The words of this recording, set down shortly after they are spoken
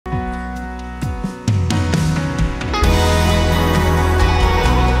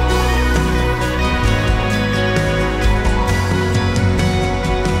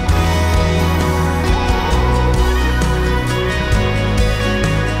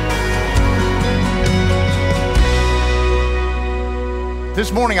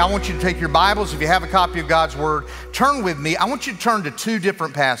This morning, I want you to take your Bibles. If you have a copy of God's Word, turn with me. I want you to turn to two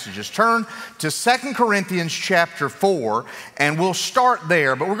different passages. Turn to 2 Corinthians chapter 4, and we'll start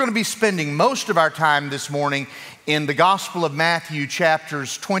there. But we're going to be spending most of our time this morning in the Gospel of Matthew,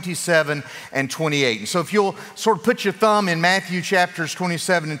 chapters 27 and 28. And so if you'll sort of put your thumb in Matthew chapters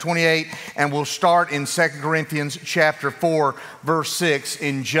 27 and 28, and we'll start in 2 Corinthians chapter 4, verse 6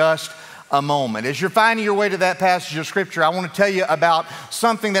 in just a moment. As you're finding your way to that passage of Scripture, I want to tell you about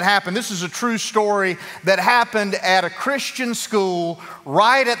something that happened. This is a true story that happened at a Christian school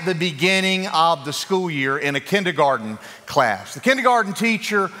right at the beginning of the school year in a kindergarten class. The kindergarten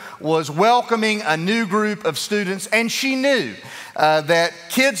teacher was welcoming a new group of students, and she knew that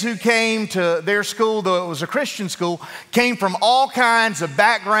kids who came to their school, though it was a Christian school, came from all kinds of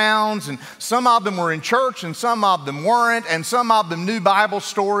backgrounds, and some of them were in church and some of them weren't, and some of them knew Bible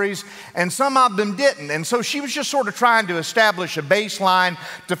stories and some of them didn't. And so she was just sort of trying to establish a baseline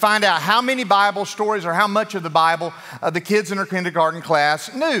to find out how many Bible stories or how much of the Bible the kids in her kindergarten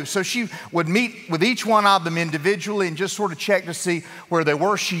class knew. So she would meet with each one of them individually and just sort of check to see where they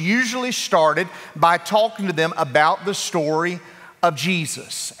were. She usually started by talking to them about the story of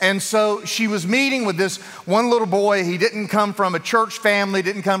Jesus. And so she was meeting with this one little boy. He didn't come from a church family,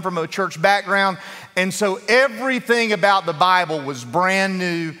 didn't come from a church background. And so everything about the Bible was brand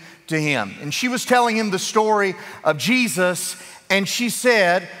new to him. And she was telling him the story of Jesus, and she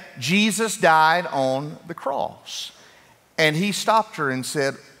said, Jesus died on the cross. And he stopped her and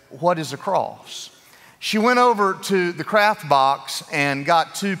said, what is a cross? She went over to the craft box and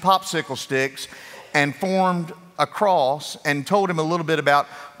got 2 popsicle sticks and formed a cross and told him a little bit about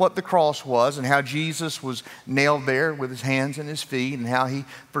what the cross was and how Jesus was nailed there with his hands and his feet and how he,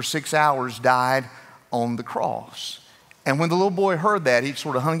 for 6 hours, died on the cross. And when the little boy heard that, he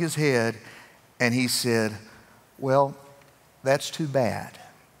sort of hung his head and he said, well, that's too bad.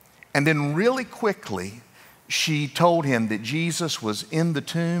 And then really quickly, she told him that Jesus was in the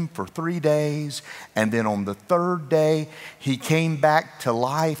tomb for 3 days, and then on the 3rd day, he came back to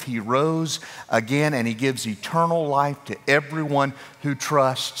life. He rose again, and he gives eternal life to everyone who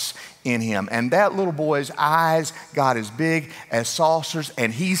trusts in him. And that little boy's eyes got as big as saucers,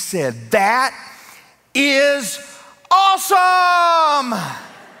 and he said, that is awesome!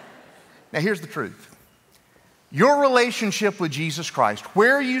 Now here's the truth. Your relationship with Jesus Christ,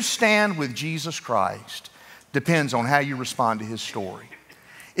 where you stand with Jesus Christ, depends on how you respond to his story.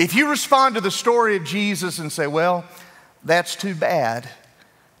 If you respond to the story of Jesus and say, well, that's too bad,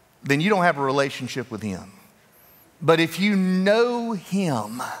 then you don't have a relationship with him. But if you know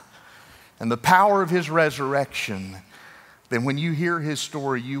him and the power of his resurrection, then when you hear his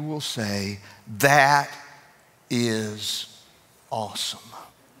story, you will say, that is awesome.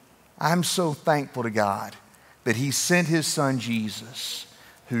 I'm so thankful to God that he sent his son Jesus,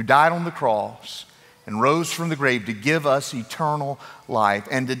 who died on the cross and rose from the grave to give us eternal life.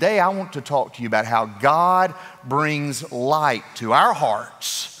 And today I want to talk to you about how God brings light to our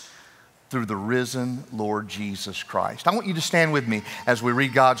hearts through the risen Lord Jesus Christ. I want you to stand with me as we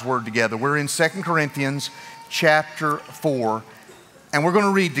read God's word together. We're in 2 Corinthians chapter 4, and we're going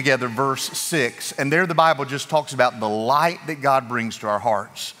to read together verse 6. And there the Bible just talks about the light that God brings to our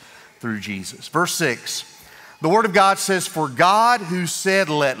hearts through Jesus. Verse 6, the word of God says, for God who said,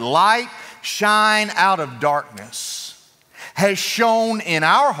 let light shine out of darkness, has shone in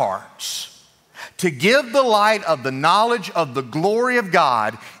our hearts to give the light of the knowledge of the glory of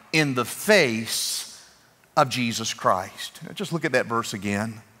God in the face of Jesus Christ. Now just look at that verse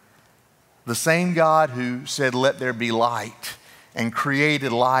again. The same God who said, let there be light, and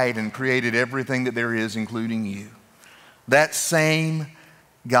created light and created everything that there is, including you. That same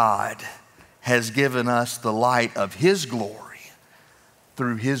God has given us the light of his glory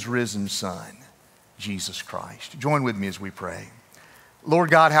through his risen Son, Jesus Christ. Join with me as we pray.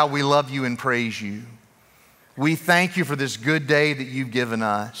 Lord God, how we love you and praise you. We thank you for this good day that you've given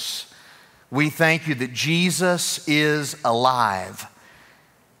us. We thank you that Jesus is alive,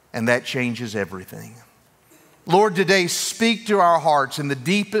 and that changes everything. Lord, today speak to our hearts in the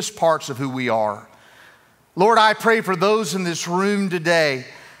deepest parts of who we are. Lord, I pray for those in this room today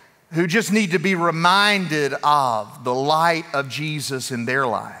who just need to be reminded of the light of Jesus in their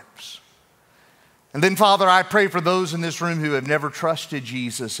lives. And then, Father, I pray for those in this room who have never trusted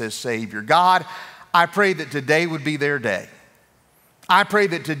Jesus as Savior. God, I pray that today would be their day. I pray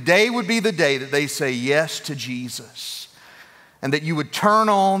that today would be the day that they say yes to Jesus, and that you would turn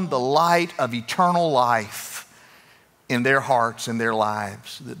on the light of eternal life in their hearts and their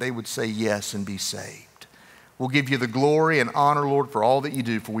lives, that they would say yes and be saved. We'll give you the glory and honor, Lord, for all that you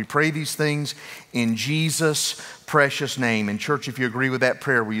do. For we pray these things in Jesus' precious name. And church, if you agree with that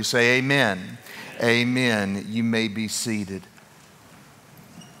prayer, will you say amen? Amen. You may be seated.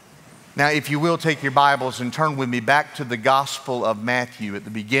 Now, if you will, take your Bibles and turn with me back to the Gospel of Matthew at the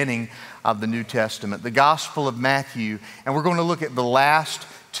beginning of the New Testament. The Gospel of Matthew, and we're going to look at the last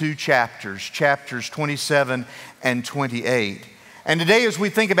two chapters, chapters 27 and 28. And today, as we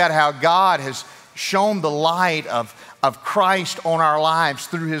think about how God has shown the light of Christ on our lives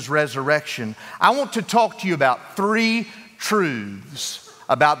through his resurrection, I want to talk to you about three truths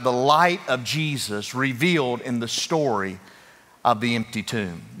about the light of Jesus revealed in the story of the empty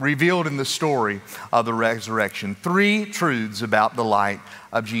tomb, revealed in the story of the resurrection. Three truths about the light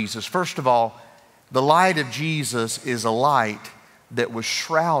of Jesus. First of all, the light of Jesus is a light that was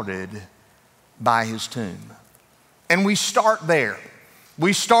shrouded by his tomb. And we start there.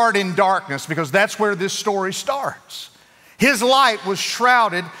 We start in darkness because that's where this story starts. His light was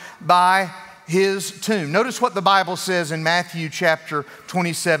shrouded by his tomb. Notice what the Bible says in Matthew chapter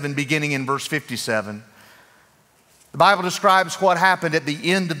 27, beginning in verse 57. The Bible describes what happened at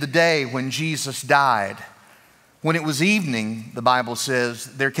the end of the day when Jesus died. When it was evening, the Bible says,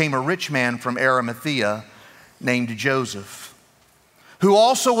 there came a rich man from Arimathea named Joseph, who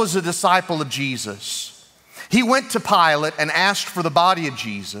also was a disciple of Jesus. He went to Pilate and asked for the body of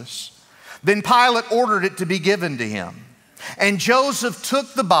Jesus. Then Pilate ordered it to be given to him. And Joseph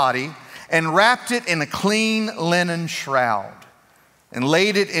took the body and wrapped it in a clean linen shroud and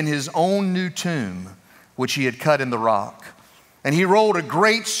laid it in his own new tomb, which he had cut in the rock. And he rolled a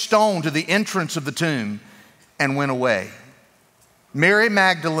great stone to the entrance of the tomb and went away. Mary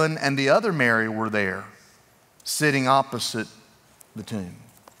Magdalene and the other Mary were there, sitting opposite the tomb.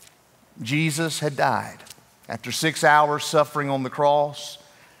 Jesus had died. After 6 hours suffering on the cross,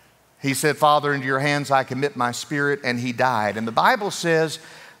 he said, Father, into your hands I commit my spirit, and he died. And the Bible says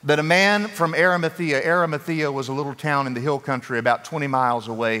that a man from Arimathea was a little town in the hill country about 20 miles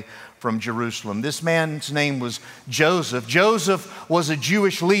away from Jerusalem. This man's name was Joseph. Joseph was a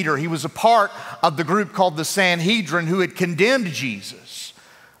Jewish leader. He was a part of the group called the Sanhedrin who had condemned Jesus.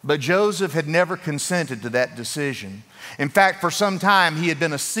 But Joseph had never consented to that decision. In fact, for some time, he had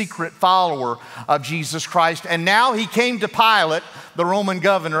been a secret follower of Jesus Christ. And now he came to Pilate, the Roman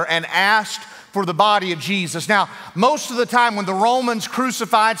governor, and asked for the body of Jesus. Now, most of the time when the Romans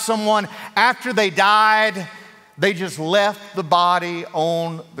crucified someone after they died, they just left the body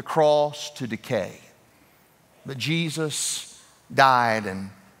on the cross to decay. But Jesus died,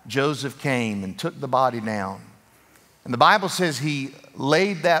 and Joseph came and took the body down. And the Bible says he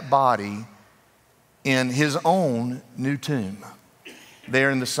laid that body in his own new tomb.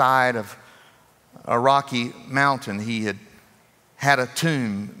 There in the side of a rocky mountain, he had a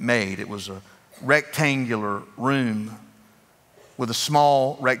tomb made. It was a rectangular room with a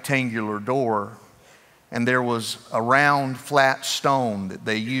small rectangular door. And there was a round, flat stone that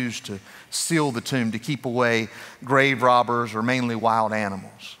they used to seal the tomb to keep away grave robbers or mainly wild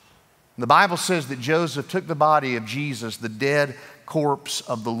animals. The Bible says that Joseph took the body of Jesus, the dead corpse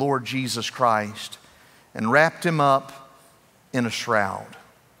of the Lord Jesus Christ, and wrapped him up in a shroud,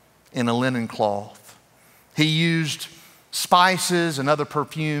 in a linen cloth. He used spices and other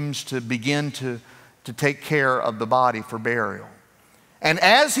perfumes to begin to take care of the body for burial. And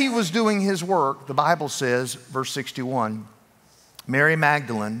as he was doing his work, the Bible says, verse 61, Mary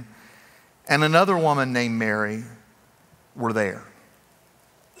Magdalene and another woman named Mary were there.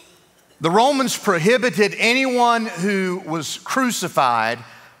 The Romans prohibited anyone who was crucified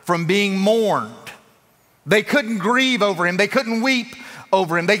from being mourned. They couldn't grieve over him. They couldn't weep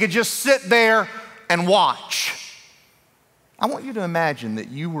over him. They could just sit there and watch. I want you to imagine that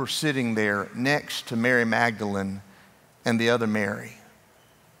you were sitting there next to Mary Magdalene and the other Mary,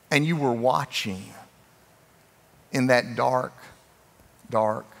 and you were watching in that dark,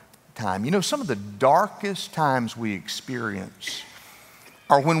 dark time. You know, some of the darkest times we experience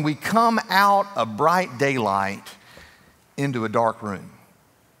are when we come out of bright daylight into a dark room.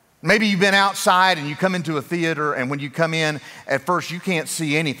 Maybe you've been outside and you come into a theater, and when you come in, at first you can't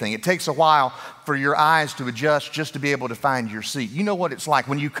see anything. It takes a while for your eyes to adjust just to be able to find your seat. You know what it's like.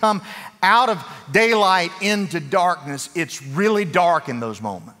 When you come out of daylight into darkness, it's really dark in those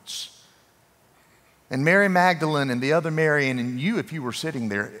moments. And Mary Magdalene and the other Mary, and you, if you were sitting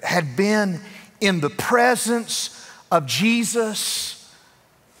there, had been in the presence of Jesus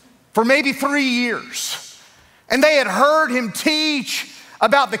for maybe 3 years. And they had heard him teach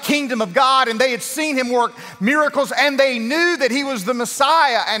about the kingdom of God, and they had seen him work miracles, and they knew that he was the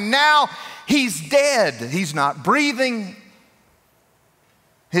Messiah, and now he's dead. He's not breathing.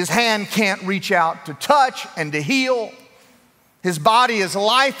 His hand can't reach out to touch and to heal. His body is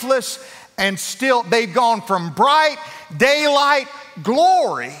lifeless, and still they've gone from bright daylight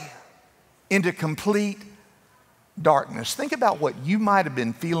glory into complete darkness. Think about what you might have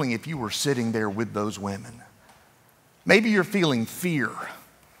been feeling if you were sitting there with those women. Maybe you're feeling fear.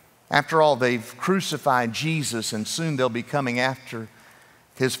 After all, they've crucified Jesus, and soon they'll be coming after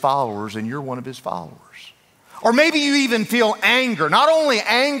his followers, and you're one of his followers. Or maybe you even feel anger, not only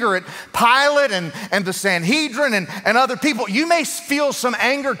anger at Pilate and the Sanhedrin and other people. You may feel some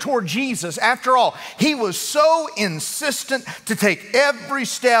anger toward Jesus. After all, he was so insistent to take every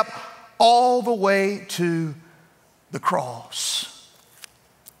step all the way to the cross.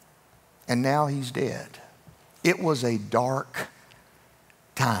 And now he's dead. It was a dark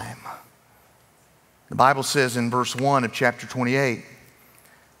time. The Bible says in verse 1 of chapter 28,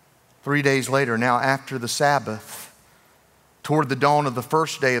 3 days later, now after the Sabbath, toward the dawn of the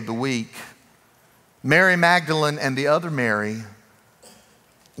first day of the week, Mary Magdalene and the other Mary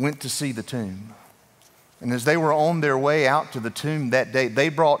went to see the tomb. And as they were on their way out to the tomb that day, they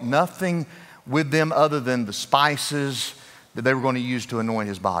brought nothing with them other than the spices that they were going to use to anoint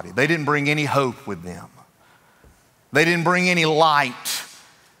his body. They didn't bring any hope with them. They didn't bring any light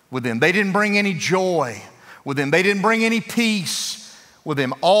with them. They didn't bring any joy with them. They didn't bring any peace with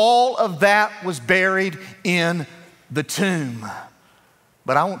them. All of that was buried in the tomb.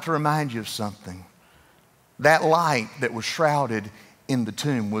 But I want to remind you of something. That light that was shrouded in the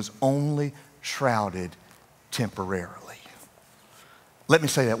tomb was only shrouded temporarily. Let me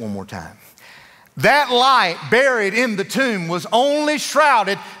say that one more time. That light buried in the tomb was only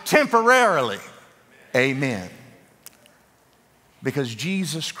shrouded temporarily. Amen. Because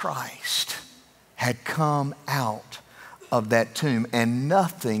Jesus Christ had come out of that tomb, and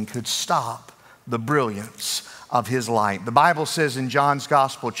nothing could stop the brilliance of his light. The Bible says in John's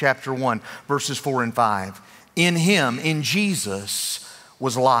Gospel, chapter 1, verses 4 and 5, in him, in Jesus,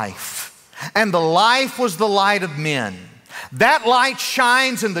 was life, and the life was the light of men. That light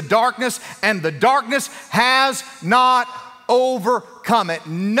shines in the darkness, and the darkness has not overcome it.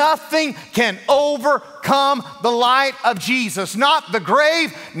 Nothing can overcome the light of Jesus. Not the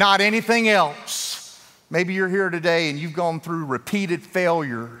grave, not anything else. Maybe you're here today and you've gone through repeated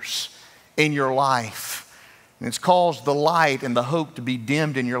failures in your life. And it's caused the light and the hope to be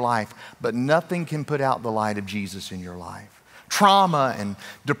dimmed in your life. But nothing can put out the light of Jesus in your life. Trauma and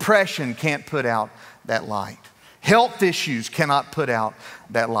depression can't put out that light. Health issues cannot put out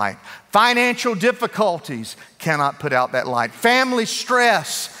that light. Financial difficulties cannot put out that light. Family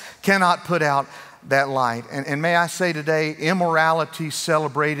stress cannot put out that light. And may I say today, immorality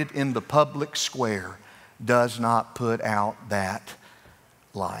celebrated in the public square does not put out that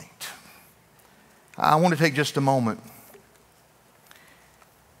light. I want to take just a moment.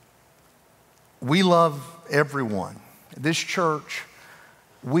 We love everyone. This church,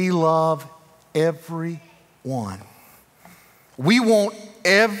 we love everyone. We want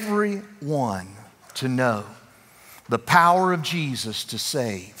everyone to know the power of Jesus to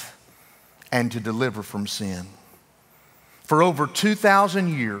save and to deliver from sin. For over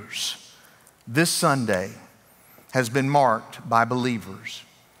 2,000 years, this Sunday has been marked by believers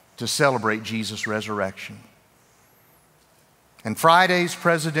to celebrate Jesus' resurrection. And Friday's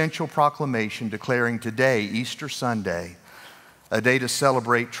presidential proclamation declaring today, Easter Sunday, a day to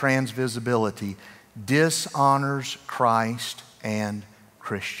celebrate transvisibility, dishonors Christ and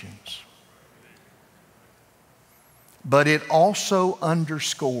Christians. But it also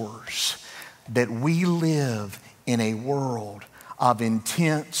underscores that we live in a world of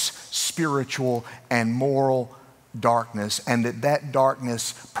intense spiritual and moral darkness, and that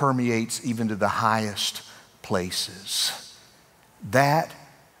darkness permeates even to the highest places. That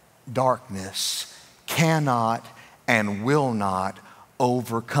darkness cannot and will not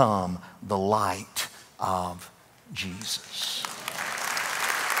overcome the light of Jesus.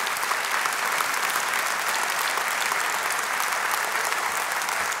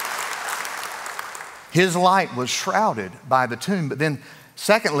 His light was shrouded by the tomb. But then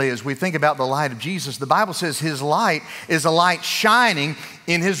secondly, as we think about the light of Jesus, the Bible says his light is a light shining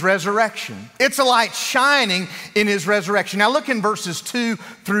in his resurrection. It's a light shining in his resurrection. Now look in verses 2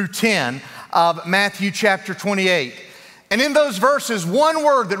 through 10 of Matthew chapter 28. And in those verses, one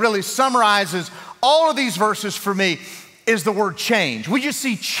word that really summarizes all of these verses for me is the word change. We just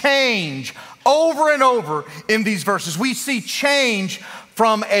see change over and over in these verses. We see change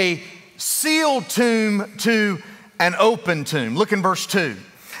from a sealed tomb to an open tomb. Look in verse 2.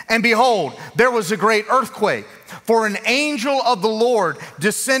 And behold, there was a great earthquake, for an angel of the Lord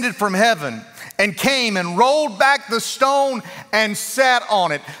descended from heaven and came and rolled back the stone and sat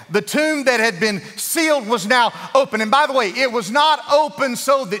on it. The tomb that had been sealed was now open. And by the way, it was not open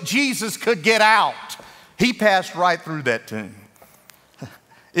so that Jesus could get out. He passed right through that tomb.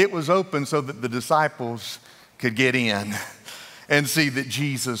 It was open so that the disciples could get in and see that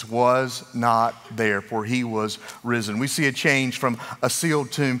Jesus was not there, for he was risen. We see a change from a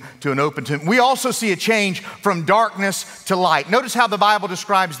sealed tomb to an open tomb. We also see a change from darkness to light. Notice how the Bible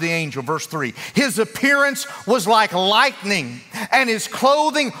describes the angel, verse 3. His appearance was like lightning, and his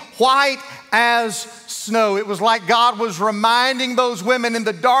clothing white as snow. It was like God was reminding those women in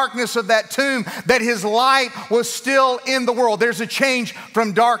the darkness of that tomb that his light was still in the world. There's a change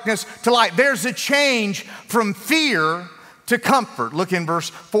from darkness to light. There's a change from fear to comfort. Look in verse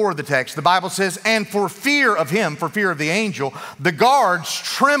 4 of the text. The Bible says, and for fear of him, for fear of the angel, the guards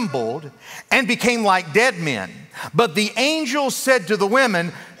trembled and became like dead men. But the angel said to the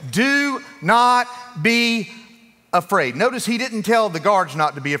women, do not be afraid. Notice he didn't tell the guards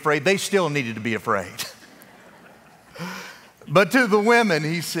not to be afraid. They still needed to be afraid. But to the women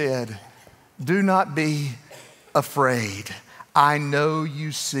he said, do not be afraid. I know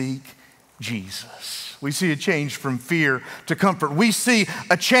you seek Jesus. We see a change from fear to comfort. We see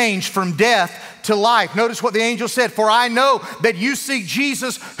a change from death to life. Notice what the angel said, for I know that you seek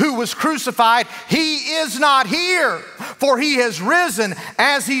Jesus who was crucified. He is not here, for he has risen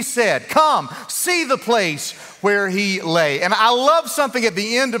as he said. Come, see the place where he lay. And I love something at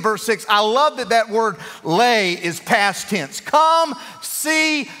the end of verse 6. I love that that word lay is past tense. Come,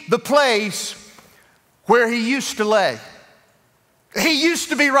 see the place where he used to lay. He used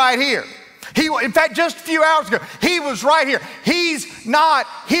to be right here. In fact, just a few hours ago, he was right here. He's not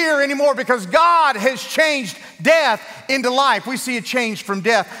here anymore because God has changed death into life. We see a change from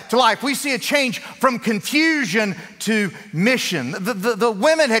death to life. We see a change from confusion to mission. The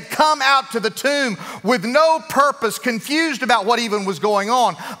women had come out to the tomb with no purpose, confused about what even was going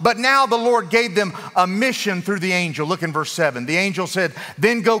on. But now the Lord gave them a mission through the angel. Look in verse 7. The angel said,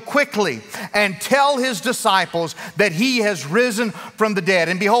 then go quickly and tell his disciples that he has risen from the dead.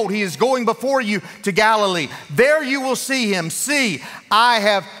 And behold, he is going before you to Galilee. There you will see him. See, I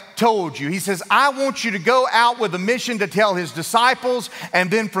have told you. He says, I want you to go out with a mission to tell his disciples. And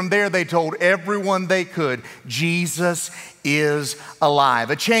then from there, they told everyone they could, Jesus is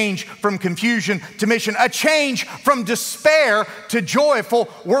alive. A change from confusion to mission. A change from despair to joyful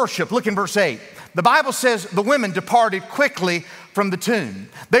worship. Look in verse 8. The Bible says the women departed quickly from the tomb.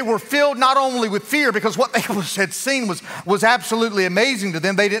 They were filled not only with fear, because what they had seen was absolutely amazing to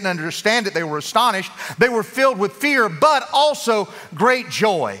them. They didn't understand it. They were astonished. They were filled with fear, but also great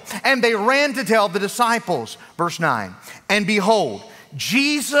joy. And they ran to tell the disciples. Verse 9, and behold,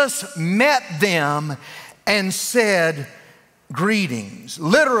 Jesus met them and said, greetings.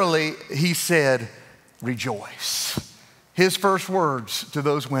 Literally, he said, rejoice. His first words to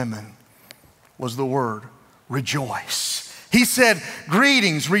those women was the word rejoice. He said,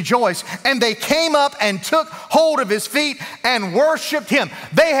 greetings, rejoice. And they came up and took hold of his feet and worshiped him.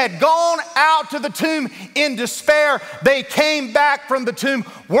 They had gone out to the tomb in despair. They came back from the tomb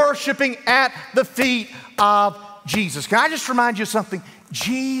worshiping at the feet of Jesus. Can I just remind you of something?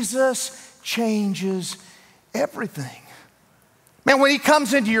 Jesus changes everything. Man, when he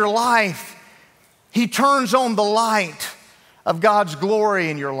comes into your life, he turns on the light of God's glory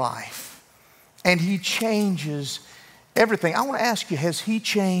in your life. And he changes everything. I want to ask you, has he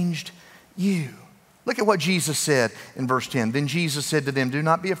changed you? Look at what Jesus said in verse 10. Then Jesus said to them, do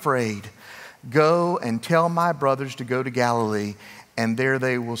not be afraid. Go and tell my brothers to go to Galilee, and there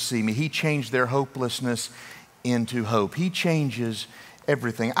they will see me. He changed their hopelessness into hope. He changes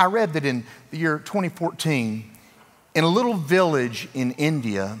everything. I read that in the year 2014, in a little village in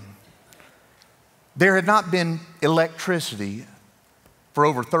India, there had not been electricity for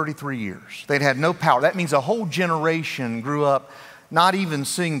over 33 years. They'd had no power. That means a whole generation grew up not even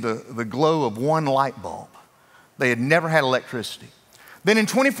seeing the glow of one light bulb. They had never had electricity. Then in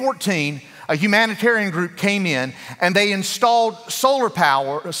 2014, a humanitarian group came in and they installed solar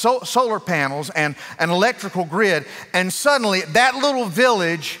panels and an electrical grid, and suddenly that little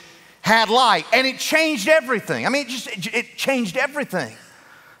village had light, and it changed everything. I mean, it changed everything.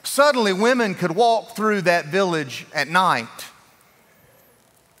 Suddenly women could walk through that village at night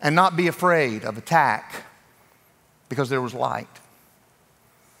and not be afraid of attack because there was light.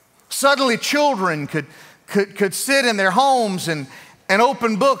 Suddenly children could sit in their homes and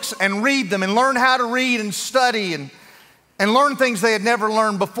open books and read them and learn how to read and study and learn things they had never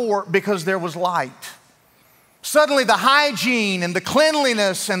learned before because there was light. Suddenly the hygiene and the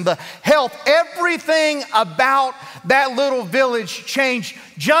cleanliness and the health, everything about that little village changed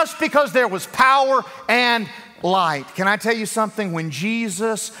just because there was power and light. Can I tell you something? When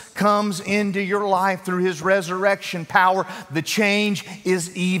Jesus comes into your life through his resurrection power, the change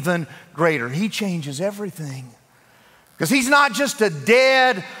is even greater. He changes everything. Because he's not just a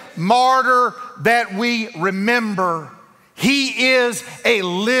dead martyr that we remember. He is a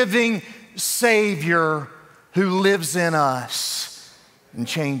living Savior who lives in us and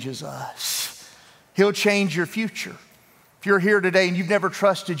changes us. He'll change your future. If you're here today and you've never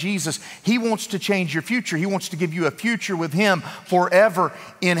trusted Jesus, he wants to change your future. He wants to give you a future with him forever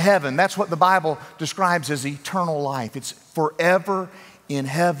in heaven. That's what the Bible describes as eternal life. It's forever in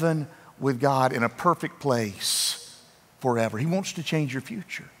heaven with God in a perfect place forever. He wants to change your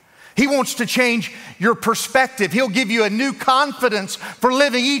future. He wants to change your perspective. He'll give you a new confidence for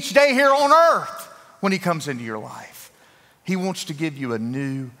living each day here on earth when he comes into your life. He wants to give you a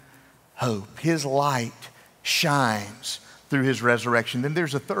new hope. His light shines through his resurrection. Then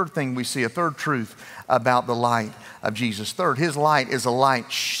there's a third thing we see, a third truth about the light of Jesus. Third, his light is a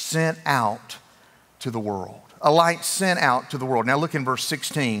light sent out to the world. A light sent out to the world. Now look in verse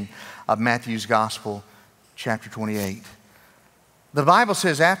 16 of Matthew's Gospel, chapter 28. The Bible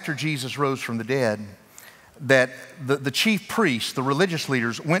says after Jesus rose from the dead, that the chief priests, the religious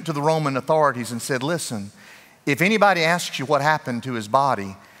leaders, went to the Roman authorities and said, listen, if anybody asks you what happened to his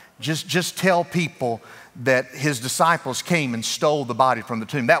body, just tell people that his disciples came and stole the body from the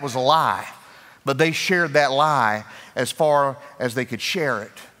tomb. That was a lie. But they shared that lie as far as they could share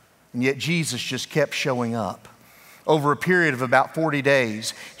it. And yet Jesus just kept showing up. Over a period of about 40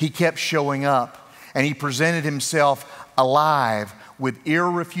 days, he kept showing up. And he presented himself alive with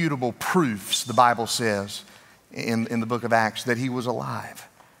irrefutable proofs, the Bible says in the book of Acts, that he was alive.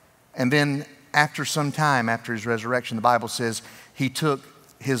 And then after some time, after his resurrection, the Bible says he took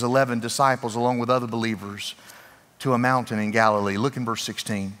his 11 disciples along with other believers to a mountain in Galilee. Look in verse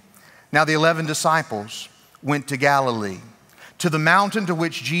 16. Now the 11 disciples went to Galilee, to the mountain to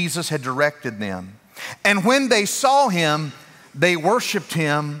which Jesus had directed them. And when they saw him, they worshiped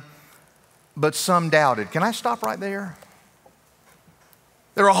him, but some doubted. Can I stop right there?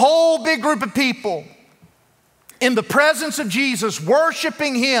 There are a whole big group of people in the presence of Jesus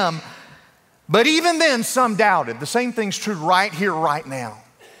worshiping him, but even then some doubted. The same thing's true right here, right now.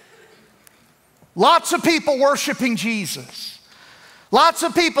 Lots of people worshiping Jesus. Lots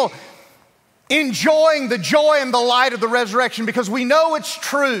of people enjoying the joy and the light of the resurrection because we know it's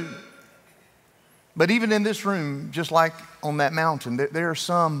true. But even in this room, just like on that mountain, there are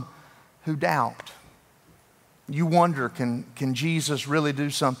some who doubt. You wonder, can Jesus really do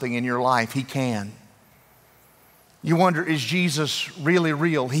something in your life? He can. You wonder, is Jesus really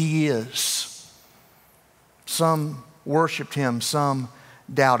real? He is. Some worshiped him, some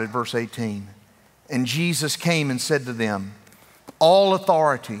doubted. Verse 18. And Jesus came and said to them, all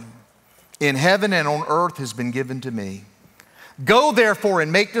authority in heaven and on earth has been given to me. Go therefore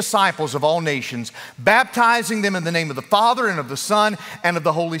and make disciples of all nations, baptizing them in the name of the Father and of the Son and of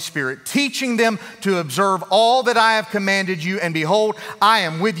the Holy Spirit, teaching them to observe all that I have commanded you. And behold, I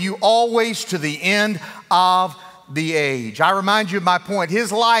am with you always to the end of the age. I remind you of my point.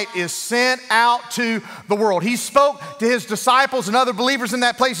 His light is sent out to the world. He spoke to his disciples and other believers in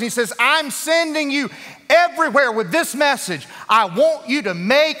that place, and he says, I'm sending you everywhere with this message. I want you to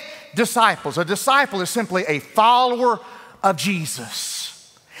make disciples. A disciple is simply a follower of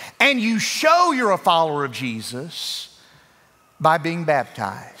Jesus. And you show you're a follower of Jesus by being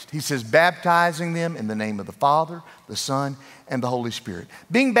baptized. He says, baptizing them in the name of the Father, the Son, and the Holy Spirit.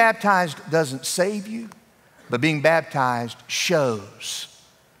 Being baptized doesn't save you, but being baptized shows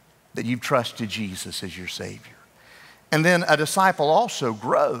that you've trusted Jesus as your Savior. And then a disciple also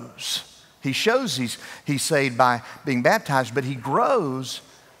grows. He shows he's saved by being baptized, but he grows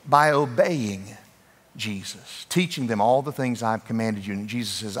by obeying Jesus, teaching them all the things I've commanded you. And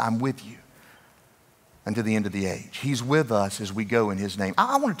Jesus says, I'm with you unto the end of the age. He's with us as we go in his name.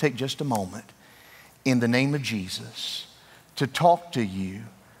 I want to take just a moment in the name of Jesus to talk to you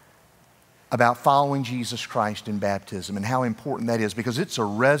about following Jesus Christ in baptism and how important that is, because it's a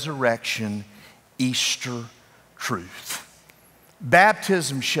resurrection Easter truth.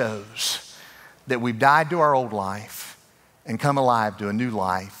 Baptism shows that we've died to our old life and come alive to a new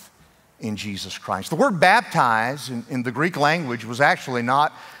life in Jesus Christ. The word baptize in the Greek language was actually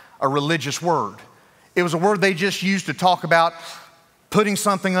not a religious word. It was a word they just used to talk about putting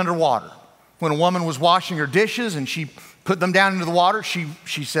something underwater. When a woman was washing her dishes and she put them down into the water,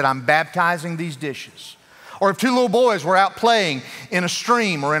 she said, I'm baptizing these dishes. Or if two little boys were out playing in a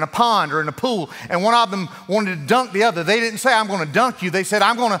stream or in a pond or in a pool, and one of them wanted to dunk the other, they didn't say, I'm going to dunk you. They said,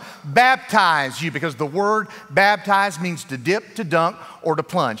 I'm going to baptize you, because the word baptize means to dip, to dunk, or to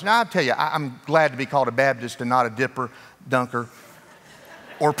plunge. Now, I'll tell you, I'm glad to be called a Baptist and not a dipper, dunker,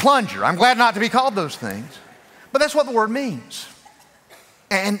 or plunger. I'm glad not to be called those things. But that's what the word means.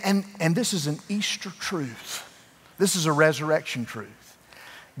 And this is an Easter truth. This is a resurrection truth.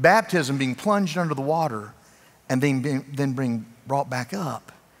 Baptism, being plunged under the water and then being brought back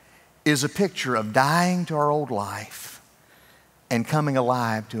up, is a picture of dying to our old life and coming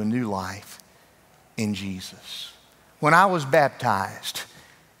alive to a new life in Jesus. When I was baptized,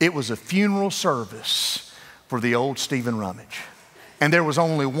 it was a funeral service for the old Stephen Rummage. And there was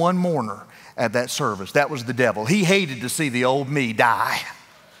only one mourner at that service. That was the devil. He hated to see the old me die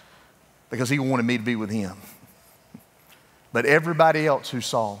because he wanted me to be with him. But everybody else who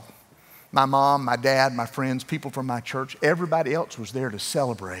saw, my mom, my dad, my friends, people from my church, everybody else was there to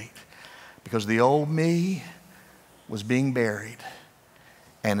celebrate, because the old me was being buried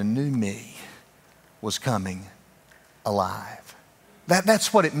and a new me was coming alive.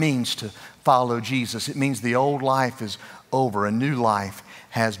 That's what it means to follow Jesus. It means the old life is over, a new life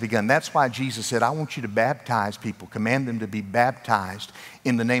has begun. That's why Jesus said, I want you to baptize people, command them to be baptized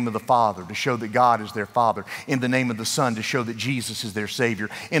in the name of the Father, to show that God is their Father, in the name of the Son, to show that Jesus is their Savior,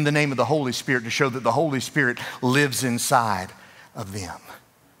 in the name of the Holy Spirit, to show that the Holy Spirit lives inside of them.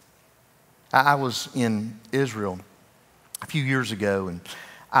 I was in Israel a few years ago, and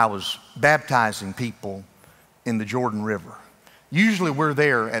I was baptizing people in the Jordan River. Usually we're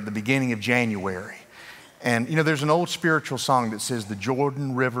there at the beginning of January. And you know, there's an old spiritual song that says, the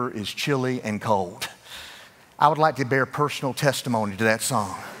Jordan River is chilly and cold. I would like to bear personal testimony to that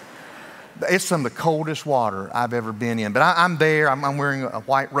song. It's some of the coldest water I've ever been in. But I'm there, I'm wearing a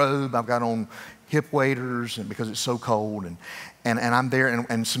white robe, I've got on hip waders, and because it's so cold. And I'm there,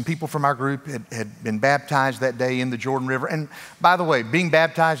 and some people from our group had been baptized that day in the Jordan River. And by the way, being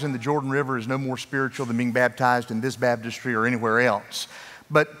baptized in the Jordan River is no more spiritual than being baptized in this baptistry or anywhere else.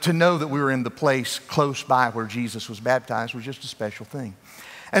 But to know that we were in the place close by where Jesus was baptized was just a special thing.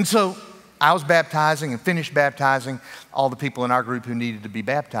 And so I was baptizing and finished baptizing all the people in our group who needed to be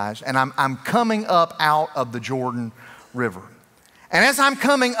baptized. And I'm coming up out of the Jordan River. And as I'm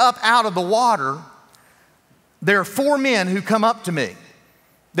coming up out of the water, there are four men who come up to me.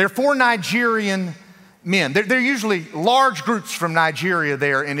 They're four Nigerian men. They're usually large groups from Nigeria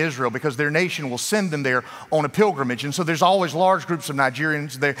there in Israel, because their nation will send them there on a pilgrimage. And so there's always large groups of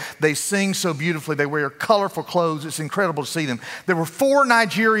Nigerians. They sing so beautifully. They wear colorful clothes. It's incredible to see them. There were four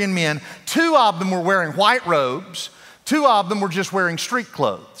Nigerian men. Two of them were wearing white robes. Two of them were just wearing street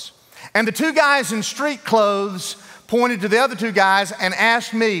clothes. And the two guys in street clothes pointed to the other two guys and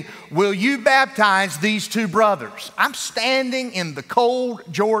asked me, will you baptize these two brothers? I'm standing in the cold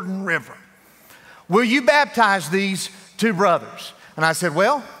Jordan River. Will you baptize these two brothers? And I said,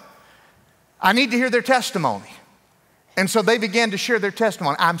 well, I need to hear their testimony. And so they began to share their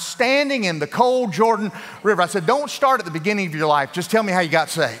testimony. I'm standing in the cold Jordan River. I said, don't start at the beginning of your life. Just tell me how you got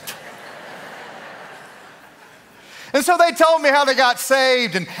saved. And so they told me how they got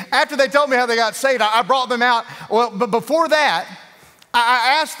saved. And after they told me how they got saved, I brought them out. Well, but before that,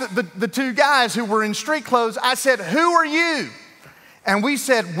 I asked the two guys who were in street clothes, I said, who are you? And we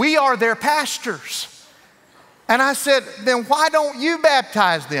said, we are their pastors. And I said, then why don't you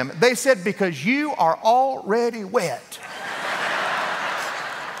baptize them? They said, because you are already wet.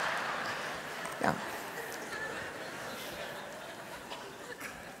 Yeah.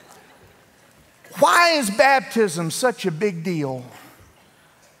 Why is baptism such a big deal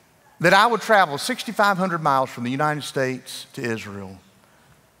that I would travel 6,500 miles from the United States to Israel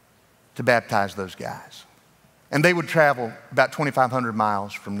to baptize those guys? And they would travel about 2,500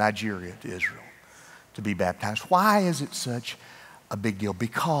 miles from Nigeria to Israel to be baptized. Why is it such a big deal?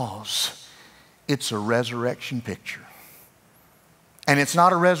 Because it's a resurrection picture. And it's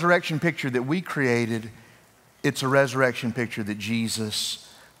not a resurrection picture that we created. It's a resurrection picture that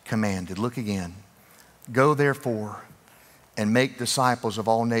Jesus commanded. Look again. Go therefore and make disciples of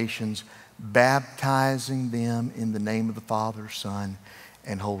all nations, baptizing them in the name of the Father, Son,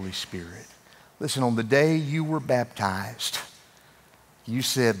 and Holy Spirit. Listen, on the day you were baptized, you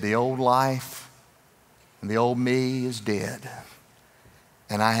said the old life and the old me is dead,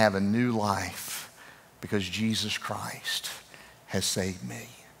 and I have a new life because Jesus Christ has saved me.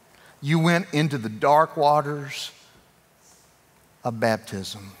 You went into the dark waters of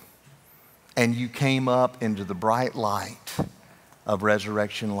baptism, and you came up into the bright light of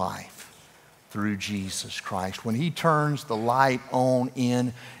resurrection life through Jesus Christ. When He turns the light on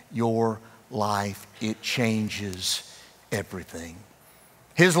in your life. It changes everything.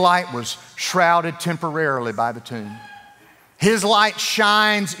 His light was shrouded temporarily by the tomb. His light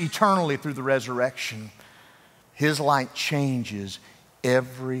shines eternally through the resurrection. His light changes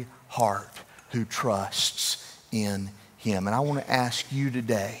every heart who trusts in Him. And I want to ask you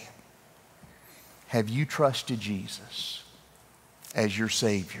today, have you trusted Jesus as your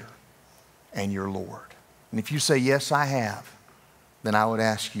Savior and your Lord? And if you say, yes, I have, then I would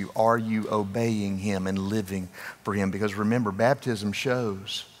ask you, are you obeying Him and living for Him? Because remember, baptism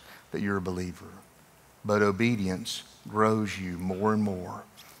shows that you're a believer, but obedience grows you more and more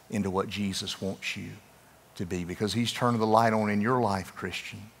into what Jesus wants you to be. Because He's turning the light on in your life,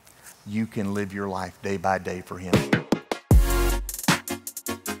 Christian. You can live your life day by day for Him.